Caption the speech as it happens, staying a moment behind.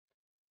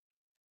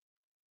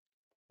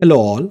Hello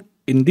all,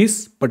 in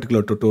this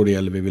particular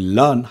tutorial we will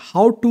learn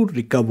how to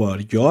recover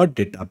your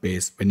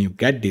database when you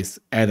get this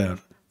error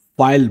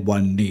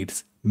file1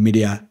 needs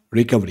media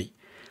recovery.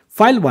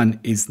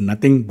 File1 is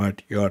nothing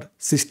but your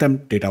system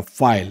data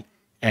file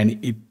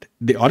and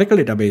the Oracle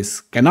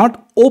database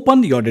cannot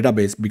open your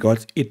database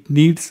because it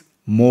needs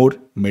more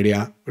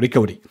media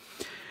recovery.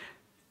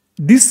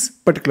 This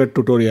particular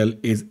tutorial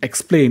is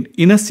explained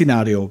in a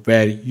scenario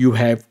where you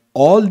have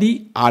all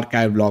the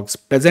archive logs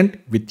present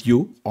with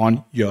you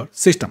on your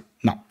system.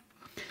 Now,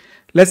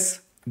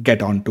 let's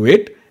get on to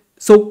it.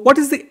 So what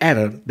is the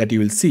error that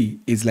you will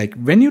see is like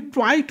when you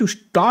try to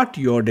start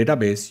your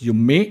database, you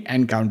may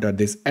encounter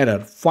this error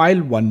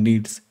file1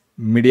 needs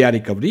media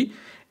recovery.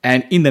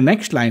 And in the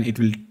next line, it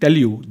will tell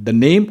you the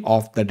name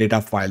of the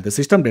data file, the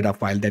system data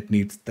file that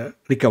needs the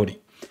recovery.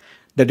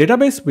 The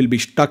database will be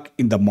stuck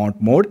in the mount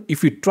mode.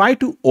 If you try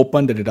to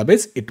open the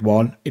database, it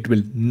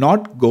will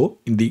not go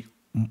in the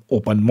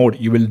open mode.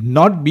 You will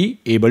not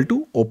be able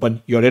to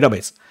open your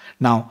database.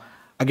 Now,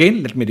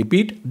 again, let me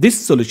repeat, this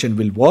solution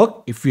will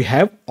work if you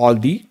have all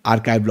the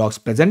archive logs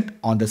present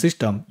on the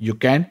system. You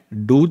can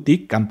do the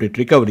complete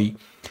recovery.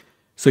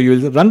 So you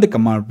will run the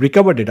command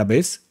recover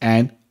database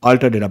and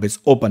alter database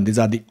open. These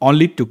are the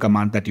only two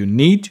commands that you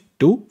need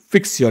to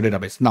fix your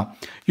database. Now,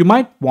 you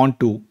might want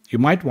to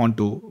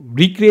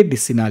recreate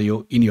this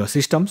scenario in your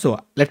system. So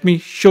let me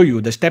show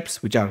you the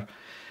steps which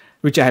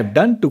I have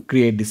done to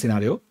create this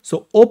scenario.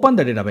 So open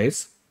the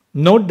database,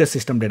 note the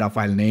system data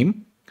file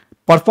name,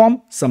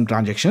 perform some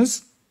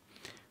transactions,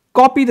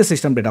 copy the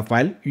system data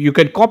file. You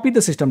can copy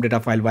the system data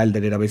file while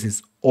the database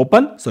is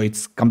open. So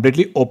it's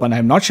completely open.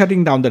 I'm not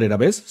shutting down the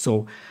database.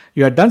 So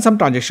you have done some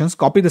transactions,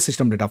 copy the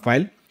system data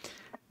file,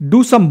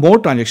 do some more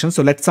transactions.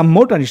 So let some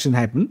more transactions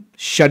happen,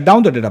 shut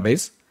down the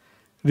database,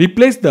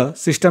 replace the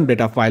system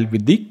data file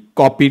with the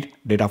copied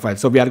data file.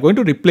 So we are going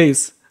to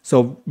replace,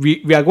 so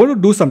we are going to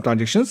do some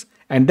transactions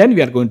and then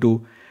we are going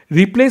to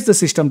replace the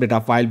system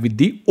data file with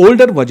the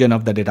older version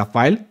of the data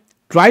file.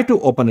 Try to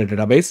open the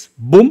database,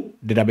 boom,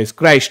 database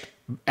crashed,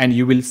 and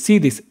you will see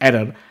this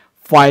error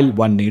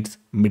file1 needs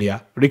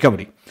media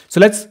recovery. So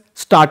let's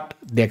start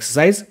the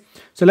exercise.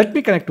 So let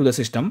me connect to the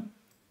system.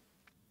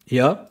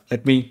 Here,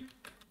 let me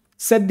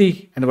set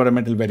the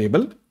environmental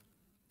variable.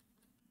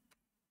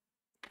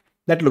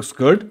 That looks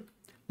good.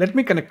 Let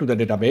me connect to the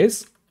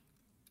database.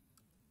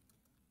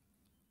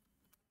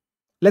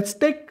 Let's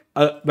take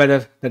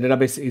whether the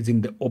database is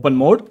in the open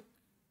mode.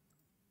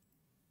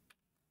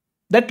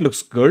 That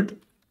looks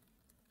good.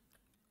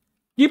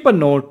 Keep a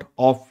note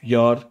of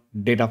your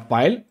data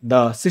file,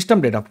 the system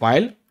data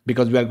file,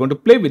 because we are going to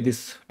play with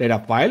this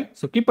data file.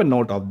 So keep a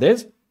note of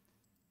this.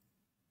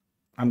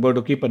 I'm going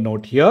to keep a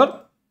note here.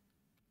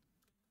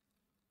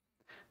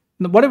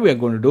 Now, what we are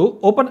going to do,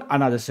 open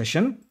another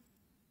session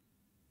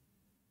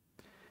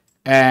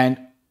and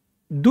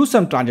do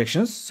some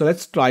transactions. So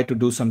let's try to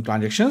do some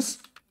transactions.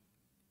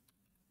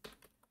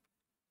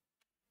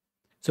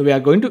 So we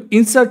are going to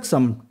insert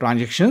some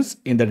transactions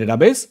in the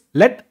database.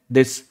 Let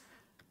this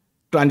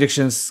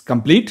transactions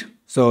complete.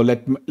 So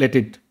let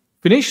it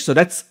finish. So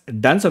that's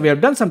done. So we have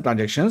done some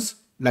transactions.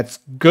 That's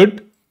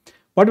good.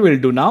 What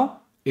we'll do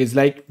now is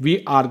like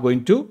we are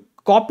going to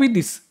copy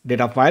this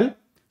data file.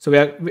 So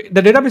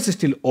the database is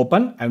still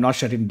open. I'm not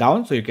shutting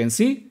down. So you can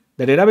see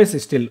the database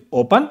is still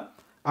open.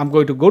 I'm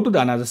going to go to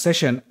the another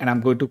session and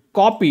I'm going to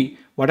copy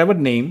whatever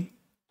name.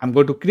 I'm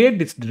going to create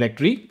this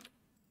directory.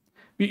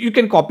 You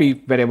can copy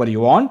wherever you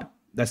want.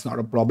 That's not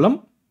a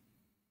problem.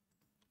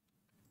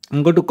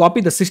 I'm going to copy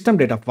the system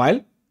data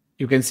file.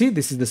 You can see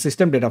this is the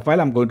system data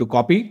file. I'm going to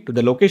copy to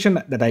the location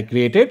that I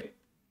created.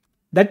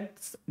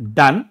 That's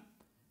done.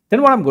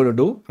 Then what I'm going to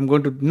do, I'm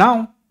going to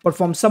now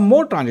perform some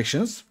more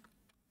transactions.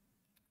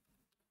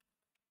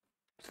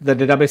 So the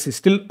database is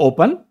still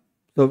open.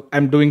 So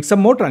I'm doing some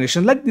more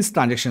transactions. Let these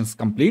transactions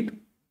complete.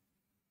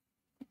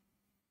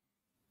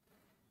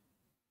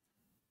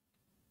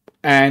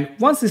 And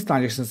once these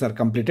transactions are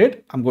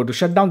completed, I'm going to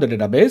shut down the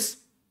database.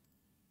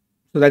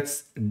 So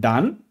that's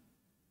done.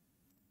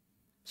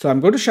 So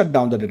I'm going to shut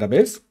down the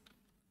database.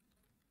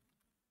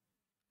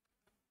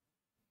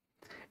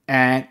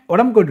 And what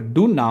I'm going to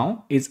do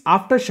now is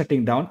after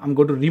shutting down, I'm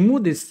going to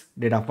remove this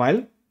data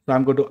file. So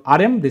I'm going to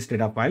RM this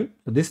data file.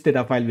 So this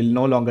data file will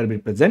no longer be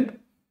present.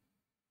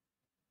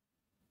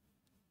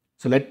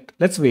 So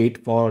let's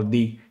wait for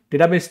the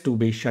database to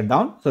be shut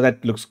down. So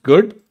that looks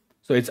good.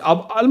 So it's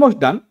almost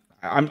done.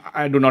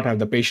 I do not have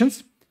the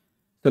patience.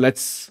 So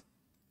let's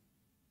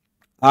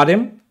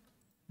RM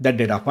that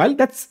data file.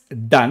 That's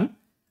done.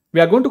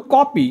 We are going to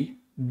copy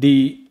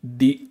the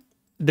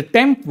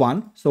temp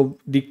one. So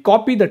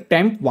copy the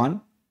temp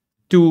one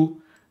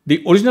to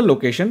the original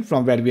location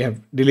from where we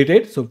have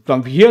deleted. So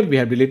from here we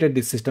have deleted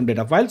this system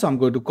data file. So I'm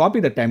going to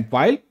copy the temp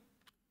file.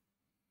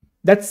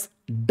 That's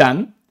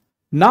done.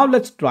 Now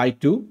let's try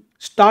to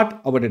start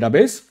our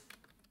database.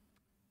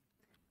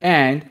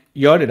 And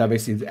your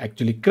database is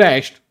actually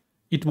crashed.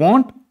 It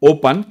won't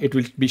open. It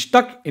will be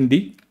stuck in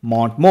the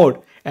mount mode.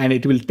 And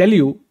it will tell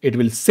you, it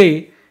will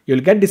say,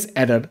 you'll get this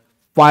error,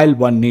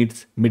 file1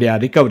 needs media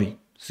recovery.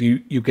 So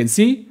you can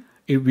see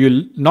it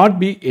will not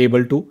be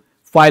able to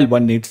file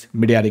one needs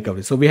media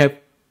recovery. So we have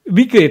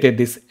recreated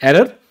this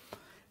error,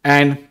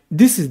 and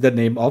this is the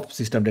name of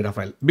system data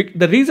file.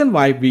 The reason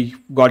why we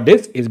got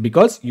this is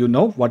because you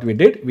know what we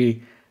did.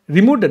 We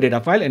removed the data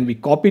file and we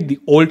copied the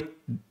old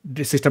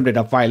system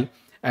data file,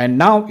 and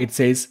now it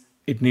says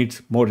it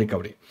needs more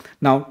recovery.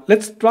 Now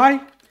let's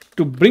try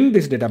to bring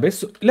this database.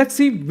 So let's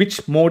see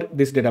which mode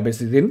this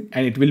database is in,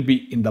 and it will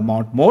be in the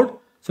mount mode.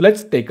 So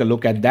let's take a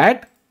look at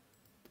that.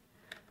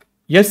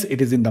 Yes,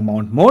 it is in the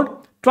mount mode.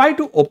 Try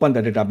to open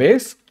the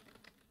database.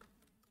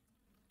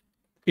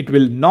 It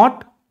will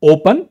not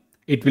open.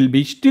 It will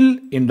be still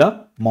in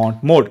the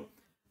mount mode.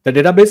 The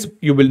database,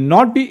 you will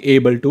not be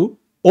able to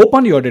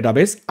open your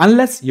database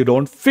unless you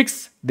don't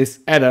fix this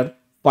error,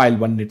 file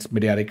one needs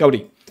media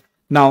recovery.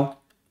 Now,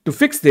 to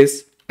fix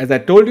this, as I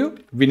told you,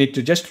 we need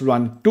to just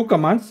run two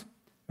commands: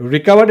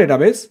 recover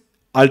database,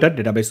 alter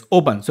database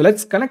open. So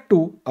let's connect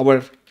to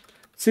our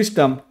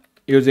system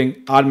using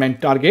RMAN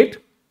target.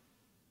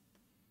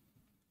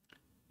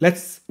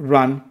 Let's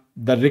run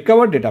the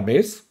recover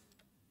database.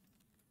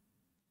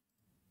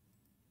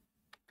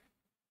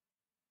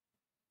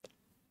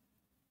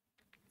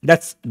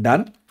 That's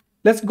done.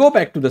 Let's go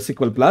back to the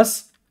SQL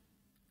Plus.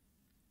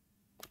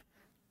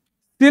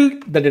 Still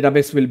the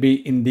database will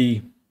be in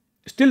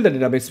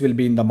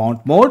the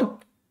mount mode.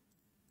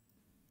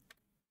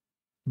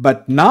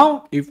 But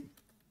now if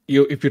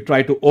you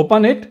try to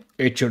open it,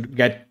 it should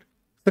get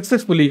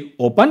successfully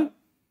open.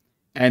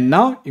 And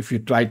now if you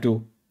try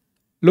to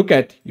look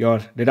at your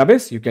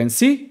database, you can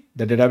see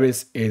the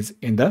database is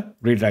in the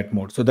read-write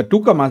mode. So the two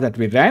commands that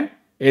we ran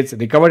is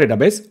recover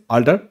database,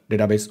 alter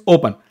database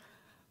open.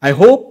 I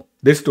hope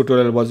this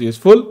tutorial was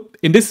useful.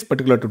 In this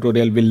particular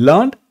tutorial, we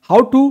learned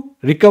how to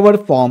recover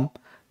from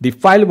the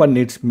file one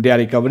needs media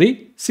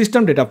recovery,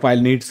 system data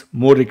file needs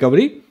more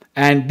recovery,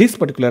 and this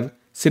particular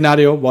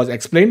scenario was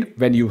explained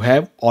when you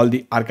have all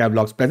the archive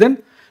logs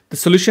present. The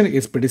solution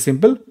is pretty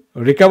simple: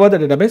 recover the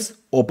database,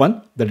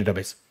 open the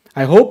database.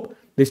 I hope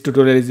this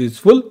tutorial is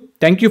useful.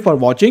 Thank you for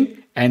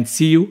watching and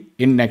see you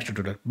in next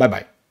tutorial. Bye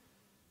bye.